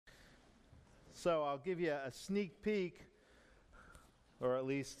So I'll give you a sneak peek, or at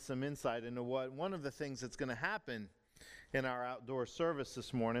least some insight into what one of the things that's going to happen in our outdoor service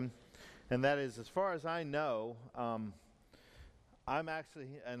this morning. And that is, as far as I know, I'm actually,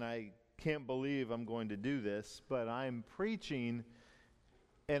 and I can't believe I'm going to do this, but I'm preaching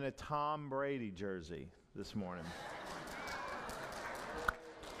in a Tom Brady jersey this morning.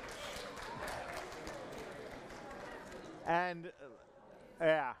 And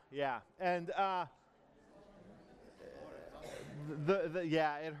yeah, and it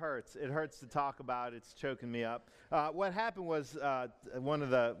hurts. It hurts to talk about. It's choking me up. What happened was one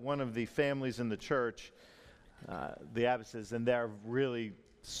of the families in the church, the Abbases, and they're really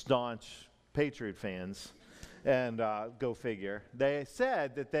staunch Patriot fans, and go figure. They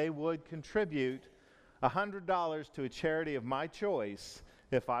said that they would contribute $100 to a charity of my choice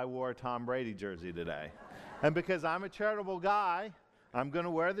if I wore a Tom Brady jersey today. And because I'm a charitable guy, I'm going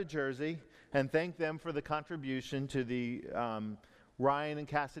to wear the jersey and thank them for the contribution to the Ryan and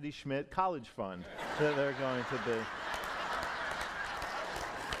Cassidy Schmidt College Fund that they're going to be.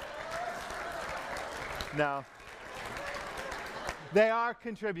 Now, they are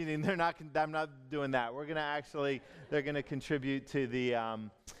contributing. I'm not doing that. They're going to contribute to the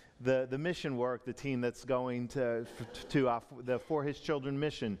mission work, the team that's going to the For His Children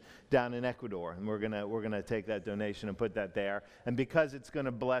mission down in Ecuador, and we're gonna take that donation and put that there. And because it's going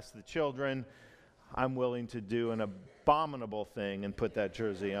to bless the children, I'm willing to do an abominable thing and put that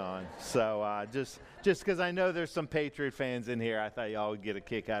jersey on. So just because I know there's some Patriot fans in here, I thought y'all would get a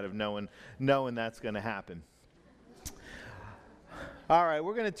kick out of knowing that's going to happen. All right,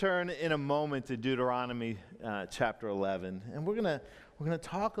 we're going to turn in a moment to Deuteronomy chapter 11, and we're going to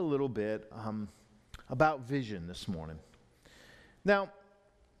talk a little bit about vision this morning. Now,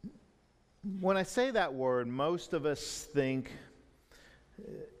 when I say that word, most of us think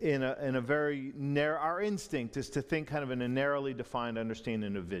in a very narrow. Our instinct is to think kind of in a narrowly defined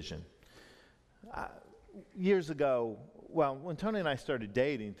understanding of vision. Years ago, when Tony and I started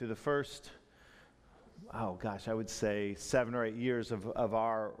dating, through the first, I would say 7 or 8 years of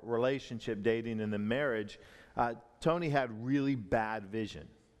our relationship, dating and then marriage, Tony had really bad vision.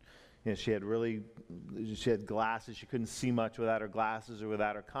 You know, she had glasses. She couldn't see much without her glasses or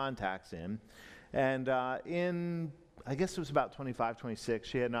without her contacts in. And I guess it was about 25, 26,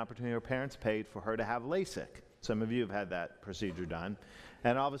 she had an opportunity. Her parents paid for her to have LASIK. Some of you have had that procedure done.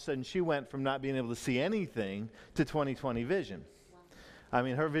 And all of a sudden, she went from not being able to see anything to 20/20 vision. I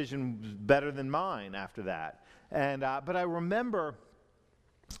mean, her vision was better than mine after that. And but I remember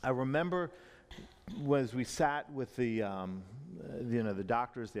as we sat with the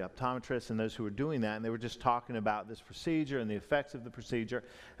doctors, the optometrists, and those who were doing that, and they were just talking about this procedure and the effects of the procedure,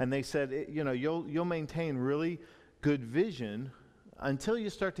 and they said, you'll maintain really good vision until you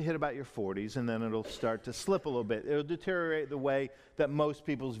start to hit about your 40s, and then it'll start to slip a little bit. It'll deteriorate the way that most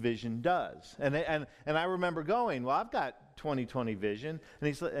people's vision does. And I remember going, well, I've got 20/20 vision,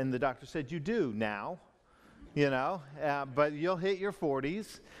 and the doctor said, you do now, but you'll hit your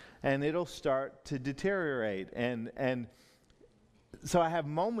 40s, and it'll start to deteriorate. And so I have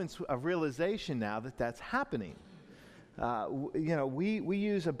moments of realization now that that's happening. We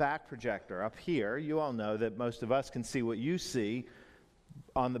use a back projector up here. You all know that most of us can see what you see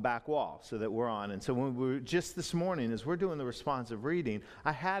on the back wall, so that we're on. And so when we were just this morning, as we're doing the responsive reading,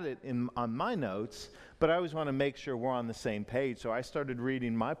 I had it on my notes, but I always want to make sure we're on the same page. So I started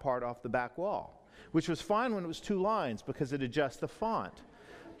reading my part off the back wall, which was fine when it was 2 lines because it adjusts the font.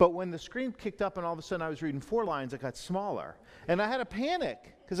 But when the screen kicked up and all of a sudden I was reading 4 lines, it got smaller. And I had a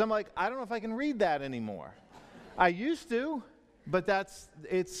panic because I'm like, I don't know if I can read that anymore. I used to, but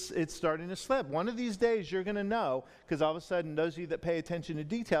it's starting to slip. One of these days you're going to know, because all of a sudden, those of you that pay attention to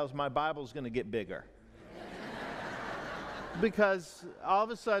details, my Bible's going to get bigger. Because all of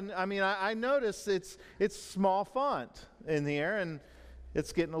a sudden, I notice it's small font in here, and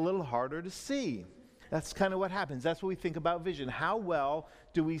it's getting a little harder to see. That's kind of what happens. That's what we think about vision. How well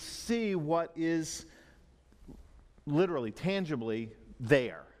do we see what is literally, tangibly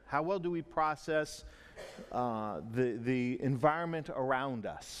there? How well do we process the environment around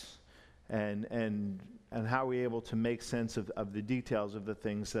us, and how are we able to make sense of the details of the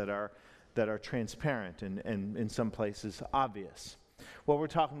things that are transparent and in some places obvious? Well, we're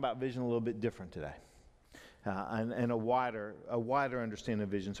talking about vision a little bit different today, and a wider understanding of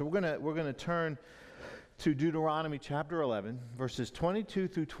vision. So we're gonna turn to Deuteronomy chapter 11, verses 22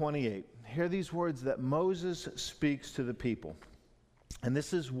 through 28. Hear these words that Moses speaks to the people, and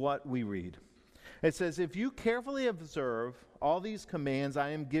this is what we read. It says, "If you carefully observe all these commands I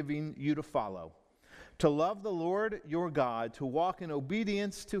am giving you to follow, to love the Lord your God, to walk in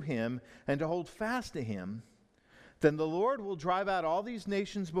obedience to him, and to hold fast to him, then the Lord will drive out all these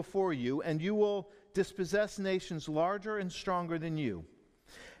nations before you, and you will dispossess nations larger and stronger than you.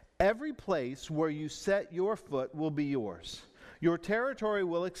 Every place where you set your foot will be yours. Your territory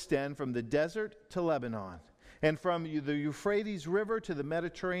will extend from the desert to Lebanon, and from the Euphrates River to the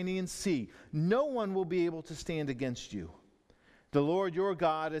Mediterranean Sea. No one will be able to stand against you. The Lord your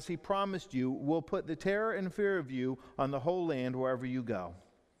God, as he promised you, will put the terror and fear of you on the whole land wherever you go.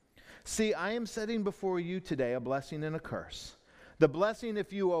 See, I am setting before you today a blessing and a curse. The blessing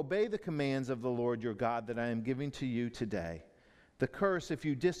if you obey the commands of the Lord your God that I am giving to you today. The curse if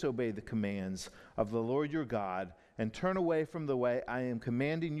you disobey the commands of the Lord your God and turn away from the way I am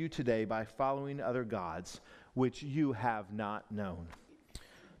commanding you today by following other gods, which you have not known.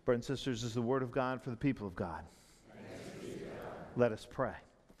 Brothers and sisters, this is the word of God for the people of God. Let us pray.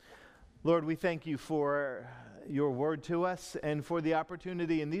 Lord, we thank you for your word to us and for the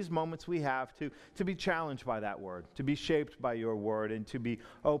opportunity in these moments we have to be challenged by that word, to be shaped by your word, and to be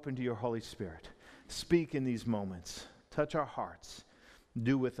open to your Holy Spirit. Speak in these moments. Touch our hearts.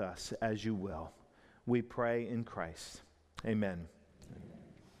 Do with us as you will. We pray in Christ. Amen.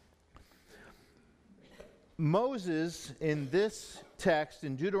 Moses, in this text,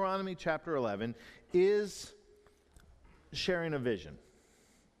 in Deuteronomy chapter 11, is sharing a vision.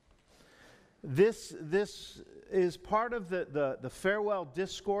 This is part of the farewell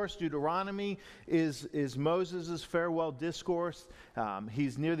discourse. Deuteronomy is Moses' farewell discourse.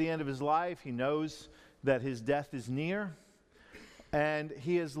 He's near the end of his life. He knows that his death is near. And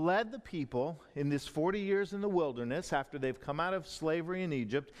he has led the people in this 40 years in the wilderness after they've come out of slavery in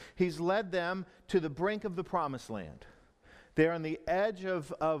Egypt. He's led them to the brink of the promised land. They're on the edge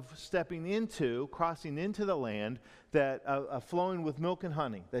of crossing into the land that flowing with milk and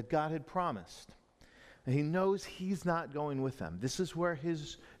honey that God had promised. And he knows he's not going with them. This is where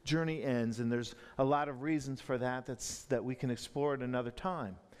his journey ends, and there's a lot of reasons for that we can explore at another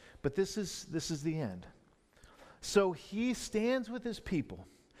time. But this is the end. So he stands with his people.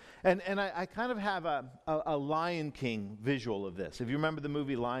 And I kind of have a Lion King visual of this. If you remember the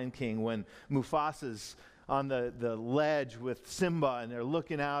movie Lion King, when Mufasa's on the ledge with Simba, and they're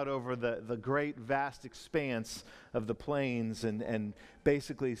looking out over the great vast expanse of the plains and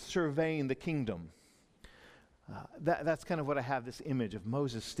basically surveying the kingdom. That's kind of what I have, this image of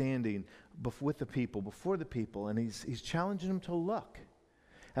Moses standing with the people, before the people, and he's challenging them to look.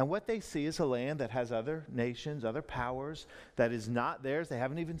 And what they see is a land that has other nations, other powers, that is not theirs, they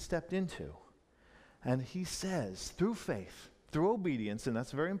haven't even stepped into. And he says, through faith, through obedience, and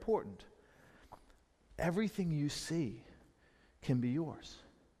that's very important, everything you see can be yours.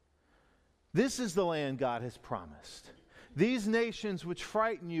 This is the land God has promised. These nations which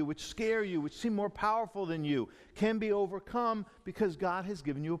frighten you, which scare you, which seem more powerful than you, can be overcome because God has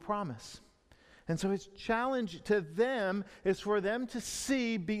given you a promise. And so his challenge to them is for them to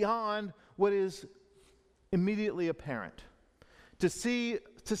see beyond what is immediately apparent, to see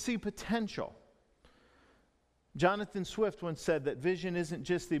potential. Jonathan Swift once said that vision isn't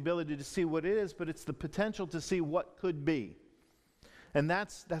just the ability to see what is, but it's the potential to see what could be. And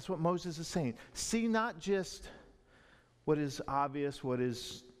that's what Moses is saying. See not just what is obvious, what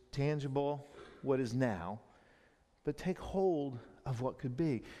is tangible, what is now, but take hold of what could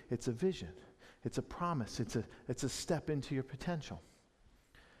be. It's a vision. It's a promise. It's a step into your potential.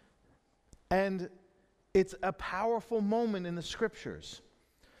 And it's a powerful moment in the Scriptures.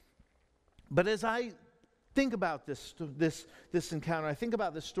 But as I think about this encounter, I think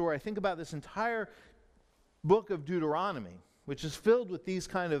about this story, I think about this entire book of Deuteronomy, which is filled with these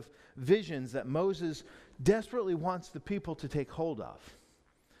kind of visions that Moses desperately wants the people to take hold of.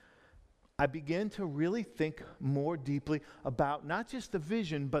 I begin to really think more deeply about not just the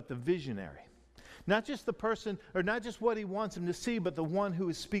vision, but the visionary. Not just the person, or not just what he wants him to see, but the one who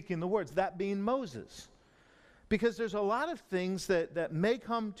is speaking the words, that being Moses. Because there's a lot of things that may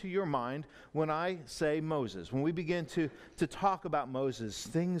come to your mind when I say Moses. When we begin to talk about Moses,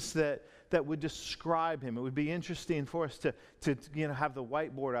 things that would describe him. It would be interesting for us to have the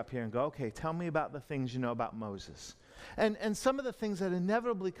whiteboard up here and go, okay, tell me about the things you know about Moses. And some of the things that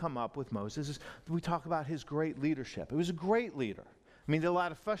inevitably come up with Moses is we talk about his great leadership. He was a great leader. I mean, there are a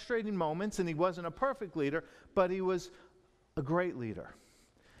lot of frustrating moments, and he wasn't a perfect leader, but he was a great leader.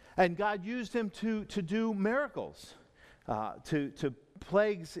 And God used him to do miracles, to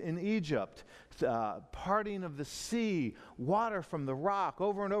plagues in Egypt, parting of the sea, water from the rock.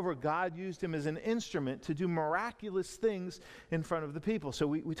 Over and over, God used him as an instrument to do miraculous things in front of the people. So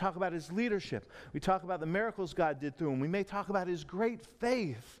we talk about his leadership. We talk about the miracles God did through him. We may talk about his great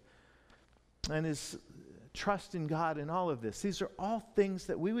faith and his trust in God in all of this. These are all things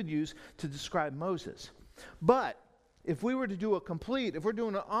that we would use to describe Moses. But if we were to do if we're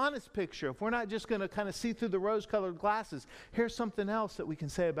doing an honest picture, if we're not just going to kind of see through the rose-colored glasses, here's something else that we can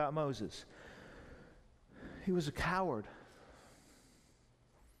say about Moses. He was a coward.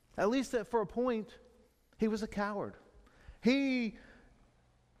 At least for a point, he was a coward. He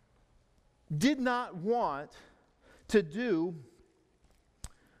did not want to do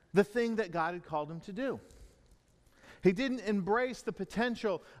the thing that God had called him to do. He didn't embrace the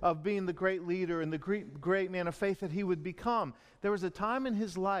potential of being the great leader and the great man of faith that he would become. There was a time in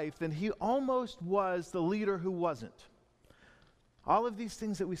his life that he almost was the leader who wasn't. All of these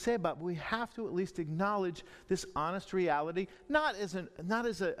things that we say about, but we have to at least acknowledge this honest reality, not as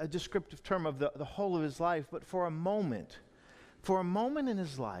a descriptive term of the whole of his life, but for a moment in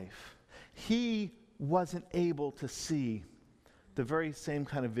his life, he wasn't able to see the very same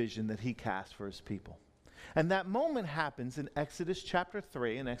kind of vision that he cast for his people. And that moment happens in Exodus chapter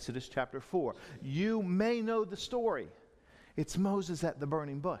 3 and Exodus chapter 4. You may know the story. It's Moses at the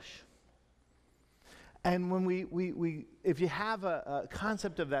burning bush. And when if you have a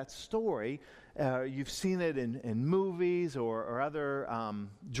concept of that story, you've seen it in movies or other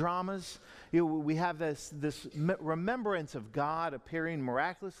dramas. We have this remembrance of God appearing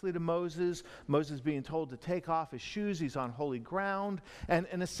miraculously to Moses, Moses being told to take off his shoes, he's on holy ground, and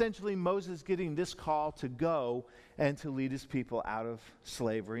essentially Moses getting this call to go and to lead his people out of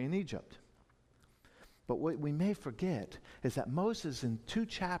slavery in Egypt. But what we may forget is that Moses, in 2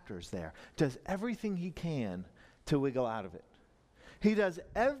 chapters there, does everything he can to wiggle out of it. He does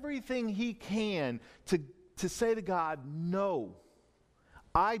everything he can to say to God, no,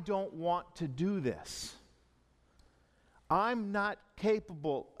 I don't want to do this. I'm not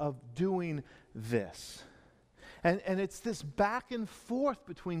capable of doing this. And it's this back and forth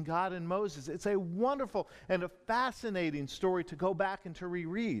between God and Moses. It's a wonderful and a fascinating story to go back and to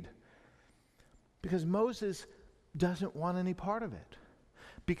reread. Because Moses doesn't want any part of it.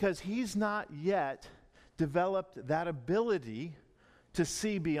 Because he's not yet developed that ability to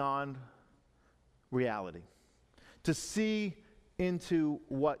see beyond reality. To see into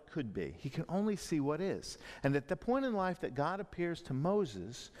what could be. He can only see what is. And at the point in life that God appears to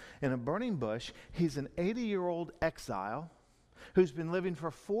Moses in a burning bush, he's an 80-year-old exile who's been living for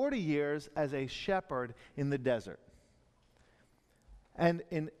 40 years as a shepherd in the desert. And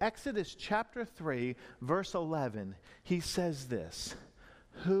in Exodus chapter 3, verse 11, he says this,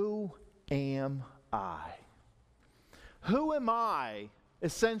 "Who am I?" Who am I,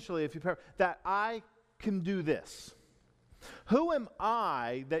 essentially, that I can do this? Who am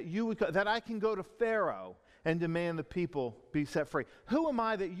I that I can go to Pharaoh and demand the people be set free? Who am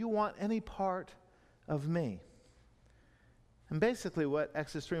I that you want any part of me? And basically what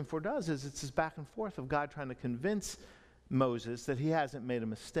Exodus 3 and 4 does is it's this back and forth of God trying to convince Moses that he hasn't made a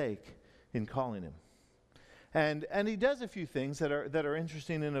mistake in calling him. And he does a few things that are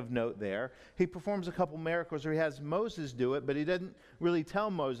interesting and of note there. He performs a couple miracles, or he has Moses do it, but he doesn't really tell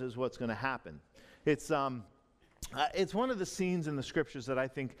Moses what's going to happen. It's one of the scenes in the scriptures that I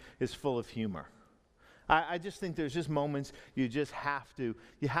think is full of humor. I just think there's just moments you have to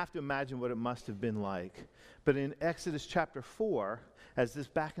imagine what it must have been like. But in Exodus chapter 4, as this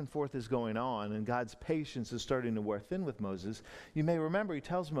back and forth is going on and God's patience is starting to wear thin with Moses, you may remember he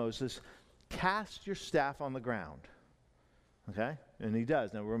tells Moses, cast your staff on the ground. Okay? And he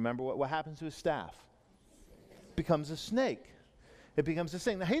does. Now remember what happens to his staff? It becomes a snake. It becomes a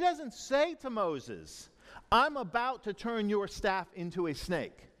snake. Now he doesn't say to Moses, I'm about to turn your staff into a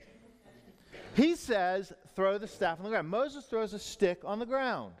snake. He says, throw the staff on the ground. Moses throws a stick on the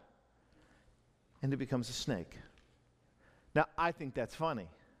ground. And it becomes a snake. Now, I think that's funny.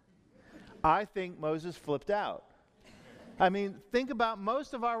 I think Moses flipped out. I mean, think about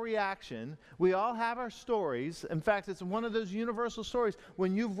most of our reaction. We all have our stories. In fact, it's one of those universal stories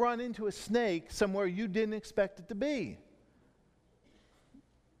when you've run into a snake somewhere you didn't expect it to be.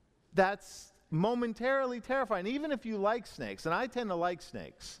 That's momentarily terrifying, even if you like snakes. And I tend to like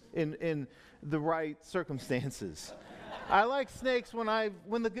snakes in the right circumstances. I like snakes when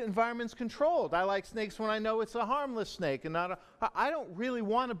the environment's controlled. I like snakes when I know it's a harmless snake and I don't really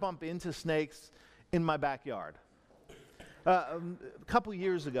want to bump into snakes in my backyard. A couple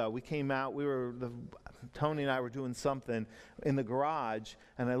years ago, we came out. Tony and I were doing something in the garage,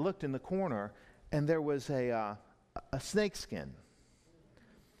 and I looked in the corner, and there was a snake skin.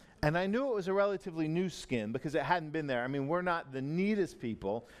 And I knew it was a relatively new skin because it hadn't been there. I mean, we're not the neatest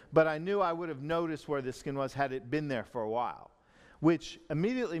people, but I knew I would have noticed where the skin was had it been there for a while, which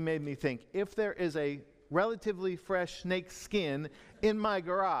immediately made me think, if there is a relatively fresh snake skin in my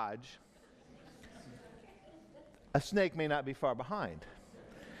garage, a snake may not be far behind.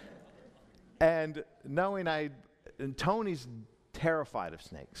 And and Tony's terrified of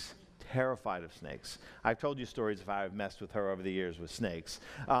snakes. Terrified of snakes. I've told you stories if I've messed with her over the years with snakes,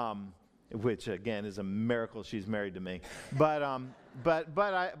 which again is a miracle she's married to me. But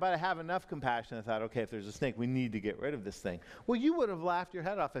I have enough compassion. I thought, okay, if there's a snake, we need to get rid of this thing. Well, you would have laughed your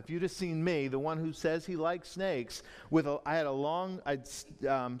head off if you'd have seen me, the one who says he likes snakes. I had a long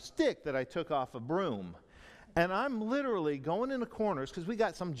stick that I took off a broom, and I'm literally going into corners because we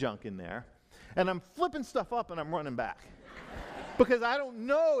got some junk in there, and I'm flipping stuff up and I'm running back. Because I don't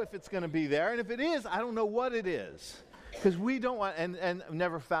know if it's going to be there, and if it is, I don't know what it is. Because we don't want, and I've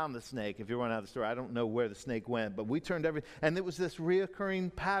never found the snake. If you run out of the story, I don't know where the snake went, but we turned and it was this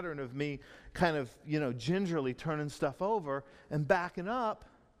reoccurring pattern of me kind of, gingerly turning stuff over and backing up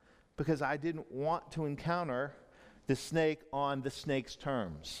because I didn't want to encounter the snake on the snake's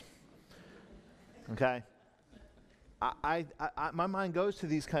terms. Okay? My mind goes to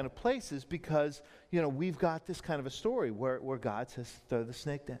these kind of places because, we've got this kind of a story where God says, throw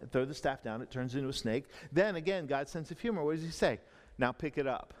the staff down, it turns into a snake. Then again, God's sense of humor, what does he say? Now pick it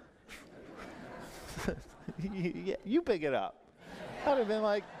up. You pick it up. I'd have been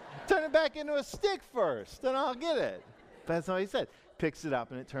like, turn it back into a stick first, then I'll get it. But that's not what he said. Picks it up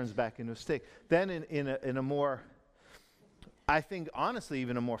and it turns back into a stick. Then in a more, I think honestly,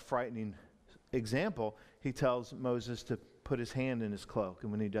 even a more frightening example, he tells Moses to put his hand in his cloak,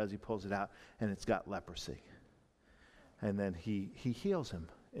 and when he does, he pulls it out, and it's got leprosy. And then he heals him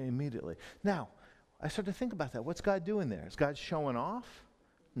immediately. Now, I start to think about that. What's God doing there? Is God showing off?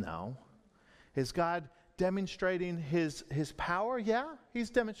 No. Is God demonstrating his power? Yeah, he's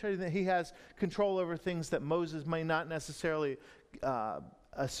demonstrating that he has control over things that Moses may not necessarily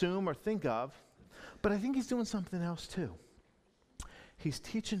assume or think of. But I think he's doing something else too. He's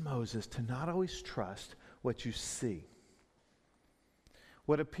teaching Moses to not always trust what you see.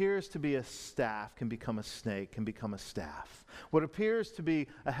 What appears to be a staff can become a snake, can become a staff. What appears to be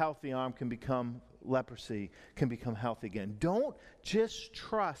a healthy arm can become leprosy, can become healthy again. Don't just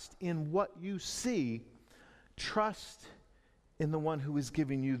trust in what you see. Trust in the one who is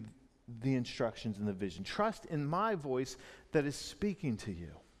giving you the instructions and the vision. Trust in my voice that is speaking to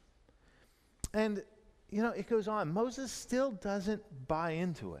you. And it goes on. Moses still doesn't buy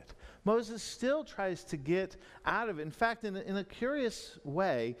into it. Moses still tries to get out of it. In fact, in a curious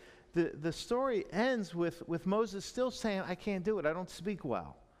way, the story ends with Moses still saying, I can't do it. I don't speak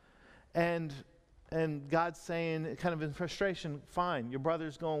well. And God's saying, kind of in frustration, fine, your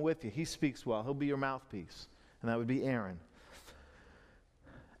brother's going with you. He speaks well. He'll be your mouthpiece. And that would be Aaron.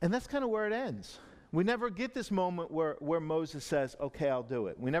 And that's kind of where it ends. We never get this moment where Moses says, okay, I'll do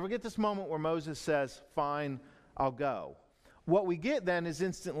it. We never get this moment where Moses says, fine, I'll go. What we get then is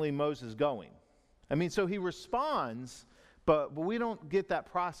instantly Moses going. So he responds, but we don't get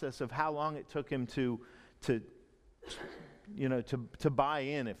that process of how long it took him to buy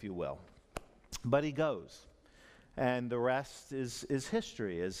in, if you will. But he goes. And the rest is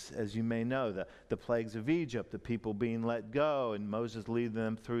history, as you may know. The plagues of Egypt, the people being let go, and Moses leading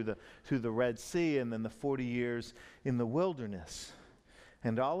them through the Red Sea, and then the 40 years in the wilderness.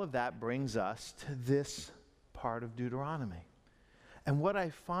 And all of that brings us to this part of Deuteronomy. And what I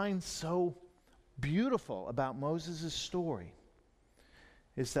find so beautiful about Moses' story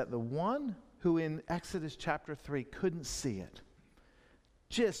is that the one who in Exodus chapter 3 couldn't see it,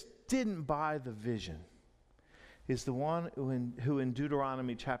 just didn't buy the vision, is the one who in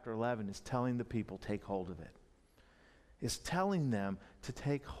Deuteronomy chapter 11 is telling the people, take hold of it. Is telling them to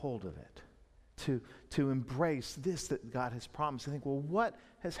take hold of it, to embrace this that God has promised. I think, well, what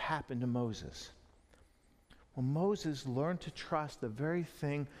has happened to Moses? Well, Moses learned to trust the very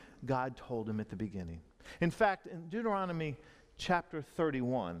thing God told him at the beginning. In fact, in Deuteronomy chapter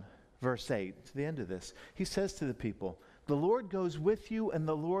 31, verse 8, to the end of this, he says to the people, the Lord goes with you and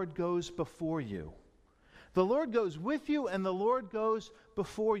the Lord goes before you. The Lord goes with you and the Lord goes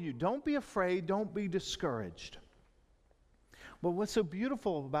before you. Don't be afraid. Don't be discouraged. But what's so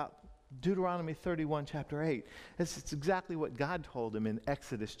beautiful about Deuteronomy 31, chapter 8, is it's exactly what God told him in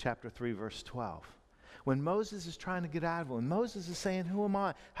Exodus chapter 3, verse 12. When Moses is trying to get out of it, when Moses is saying, who am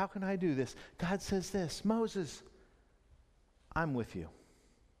I? How can I do this? God says this, Moses, I'm with you.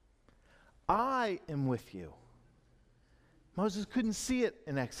 I am with you. Moses couldn't see it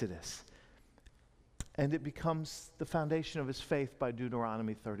in Exodus. And it becomes the foundation of his faith by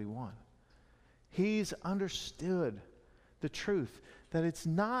Deuteronomy 31. He's understood the truth that it's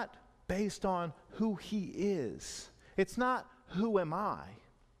not based on who he is. It's not who am I.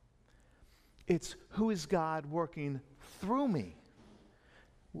 It's who is God working through me.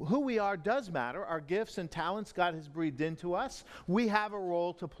 Who we are does matter. Our gifts and talents God has breathed into us. We have a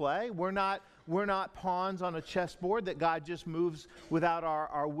role to play. We're not pawns on a chessboard that God just moves without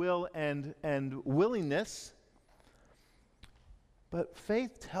our will and willingness. But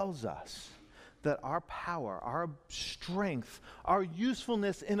faith tells us that our power, our strength, our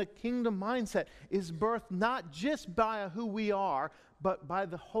usefulness in a kingdom mindset is birthed not just by who we are, but by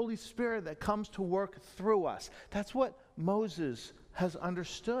the Holy Spirit that comes to work through us. That's what Moses has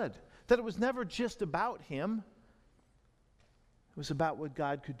understood, that it was never just about him. It was about what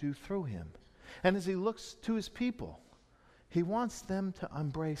God could do through him. And as he looks to his people, he wants them to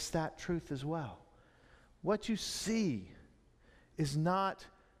embrace that truth as well. What you see is not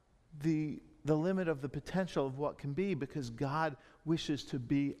the limit of the potential of what can be, because God wishes to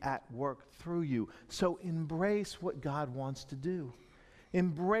be at work through you. So embrace what God wants to do.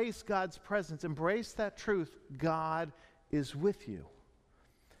 Embrace God's presence. Embrace that truth. God is with you.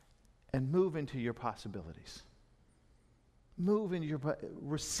 And move into your possibilities.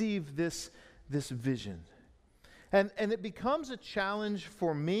 Receive this vision. And it becomes a challenge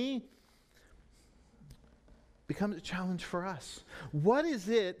for me, becomes a challenge for us. What is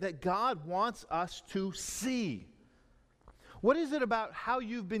it that God wants us to see? What is it about how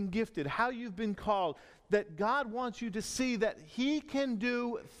you've been gifted, how you've been called, that God wants you to see that He can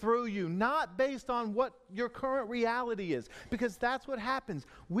do through you, not based on what your current reality is? Because that's what happens.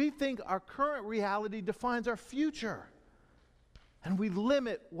 We think our current reality defines our future, and we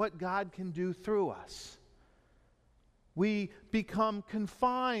limit what God can do through us. We become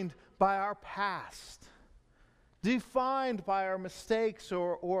confined by our past, defined by our mistakes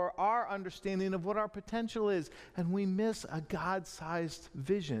or our understanding of what our potential is, and we miss a God-sized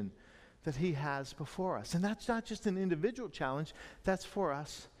vision that He has before us. And that's not just an individual challenge, that's for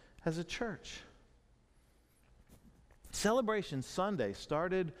us as a church. Celebration Sunday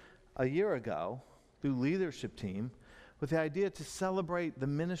started a year ago through leadership team with the idea to celebrate the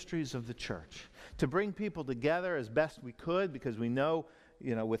ministries of the church, to bring people together as best we could, because we know,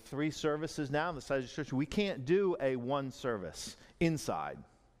 with 3 services now in the size of the church, we can't do a one service inside.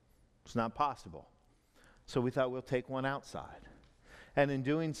 It's not possible. So we thought we'll take one outside. And in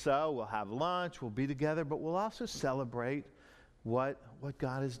doing so, we'll have lunch, we'll be together, but we'll also celebrate what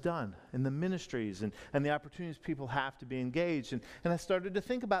God has done in the ministries and the opportunities people have to be engaged. And I started to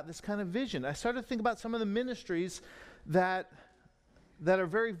think about this kind of vision. I started to think about some of the ministries that are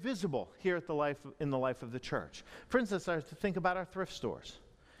very visible here in the life of the church. For instance, I started to think about our thrift stores.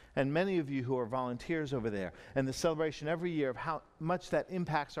 And many of you who are volunteers over there, and the celebration every year of how much that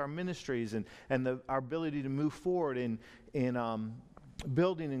impacts our ministries and our ability to move forward in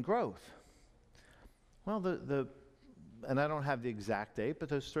building and growth. Well, and I don't have the exact date, but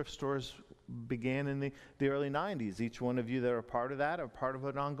those thrift stores began in the early 90s. Each one of you that are part of that are part of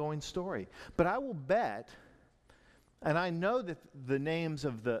an ongoing story. But I will bet, and I know that the names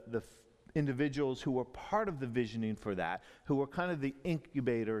of the individuals who were part of the visioning for that, who were kind of the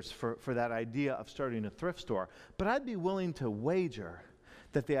incubators for that idea of starting a thrift store, but I'd be willing to wager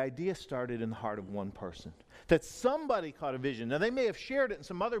that the idea started in the heart of one person. That somebody caught a vision. Now, they may have shared it and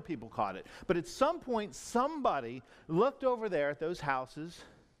some other people caught it, but at some point, somebody looked over there at those houses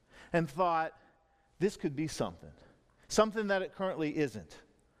and thought, this could be something that it currently isn't,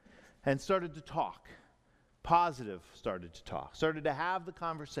 and started to talk. Positive started to talk, started to have the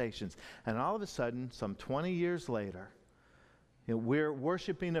conversations, and all of a sudden, some 20 years later, we're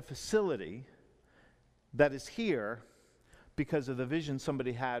worshiping a facility that is here because of the vision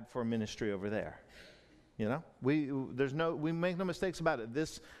somebody had for a ministry over there. We make no mistakes about it.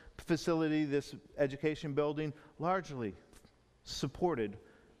 This facility, this education building, largely supported,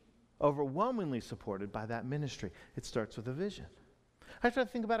 overwhelmingly supported by that ministry. It starts with a vision. I try to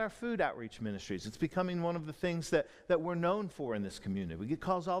think about our food outreach ministries. It's becoming one of the things that we're known for in this community. We get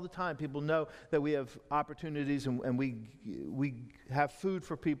calls all the time. People know that we have opportunities and we have food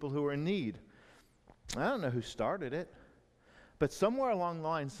for people who are in need. I don't know who started it, but somewhere along the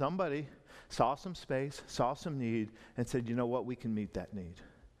line, somebody saw some space, saw some need, and said, you know what, we can meet that need.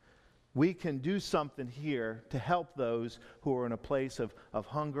 We can do something here to help those who are in a place of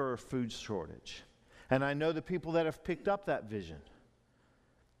hunger or food shortage. And I know the people that have picked up that vision.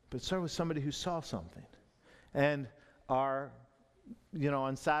 But it started with somebody who saw something. And on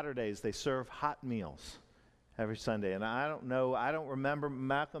Saturdays, they serve hot meals every Sunday. And I don't remember,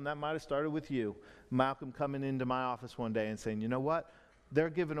 Malcolm, that might have started with you. Malcolm coming into my office one day and saying, you know what? They're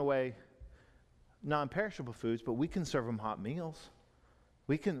giving away non-perishable foods, but we can serve them hot meals.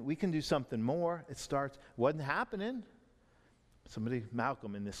 We can do something more. Wasn't happening. Somebody,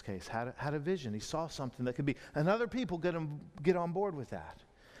 Malcolm in this case, had a vision. He saw something that could be, and other people get on board with that.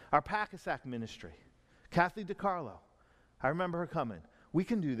 Our Packasack ministry, Kathy DiCarlo. I remember her coming. We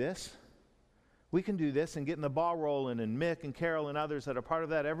can do this. We can do this, and getting the ball rolling, and Mick and Carol and others that are part of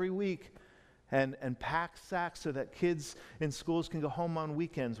that every week, and pack sacks so that kids in schools can go home on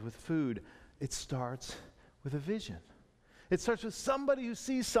weekends with food. It starts with a vision. It starts with somebody who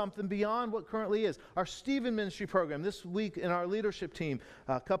sees something beyond what currently is. Our Stephen Ministry program, this week in our leadership team,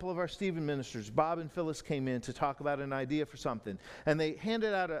 a couple of our Stephen ministers, Bob and Phyllis, came in to talk about an idea for something. And they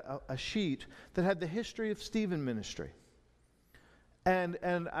handed out a sheet that had the history of Stephen Ministry. And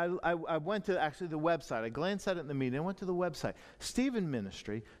I went to actually the website. I glanced at it in the meeting. I went to the website. Stephen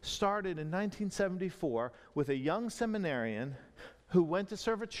Ministry started in 1974 with a young seminarian who went to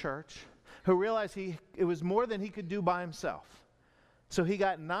serve a church, who realized it was more than he could do by himself. So he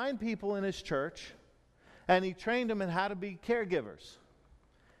got 9 people in his church, and he trained them in how to be caregivers.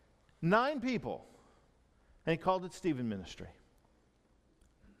 9 people. And he called it Stephen Ministry.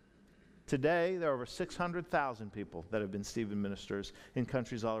 Today, there are over 600,000 people that have been Stephen ministers in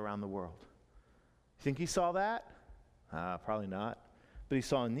countries all around the world. You think he saw that? Probably not. But he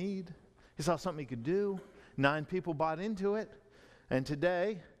saw a need. He saw something he could do. 9 people bought into it. And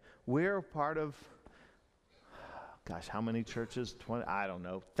today, we're part of, how many churches? 20, I don't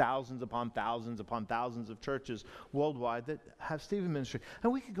know. Thousands upon thousands upon thousands of churches worldwide that have Stephen Ministry.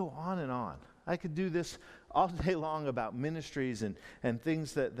 And we could go on and on. I could do this all day long about ministries and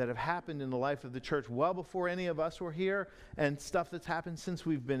things that have happened in the life of the church well before any of us were here, and stuff that's happened since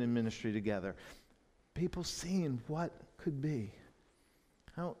we've been in ministry together. People seeing what could be.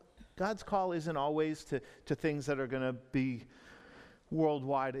 Now, God's call isn't always to things that are going to be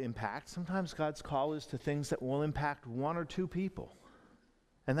worldwide impact. Sometimes God's call is to things that will impact 1 or 2 people.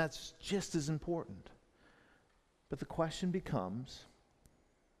 And that's just as important. But the question becomes,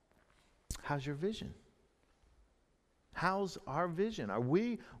 how's your vision? How's our vision? Are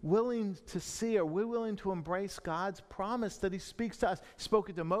we willing to see? Are we willing to embrace God's promise that he speaks to us? He spoke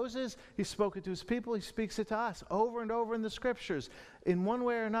it to Moses. He spoke it to his people. He speaks it to us over and over in the scriptures. In one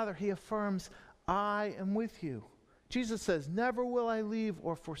way or another, he affirms, I am with you. Jesus says, never will I leave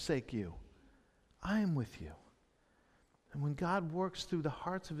or forsake you. I am with you. And when God works through the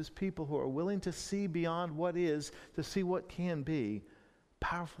hearts of his people who are willing to see beyond what is, to see what can be,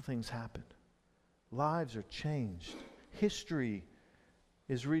 powerful things happen. Lives are changed. History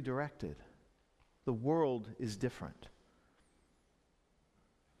is redirected. The world is different.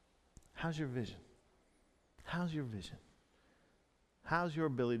 How's your vision? How's your vision? How's your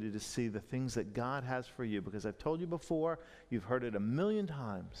ability to see the things that God has for you? Because I've told you before, you've heard it 1,000,000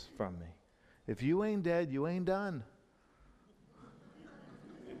 times from me. If you ain't dead, you ain't done.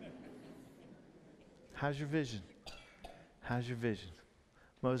 How's your vision? How's your vision?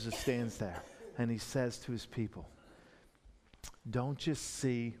 Moses stands there and he says to his people, don't just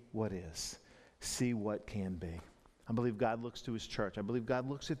see what is, see what can be. I believe God looks to his church. I believe God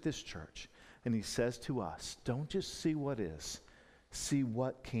looks at this church and he says to us, don't just see what is, see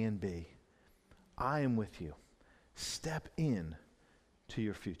what can be. I am with you. Step in to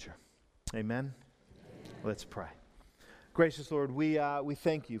your future. Amen? Let's pray. Gracious Lord, we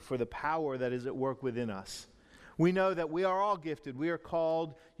thank you for the power that is at work within us. We know that we are all gifted. We are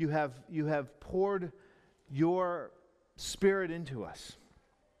called. You have poured your Spirit into us.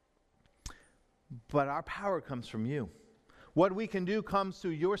 But our power comes from you. What we can do comes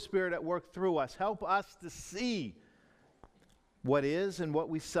through your Spirit at work through us. Help us to see what is and what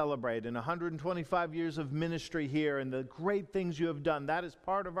we celebrate in 125 years of ministry here and the great things you have done. That is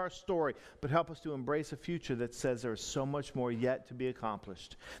part of our story. But help us to embrace a future that says there is so much more yet to be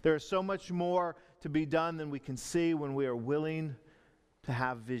accomplished. There is so much more to be done than we can see when we are willing to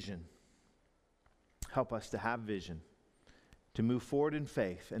have vision. Help us to have vision, to move forward in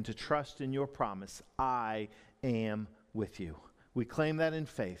faith and to trust in your promise. I am with you. We claim that in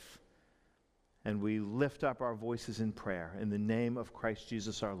faith. And we lift up our voices in prayer in the name of Christ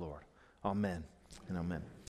Jesus our Lord. Amen and amen.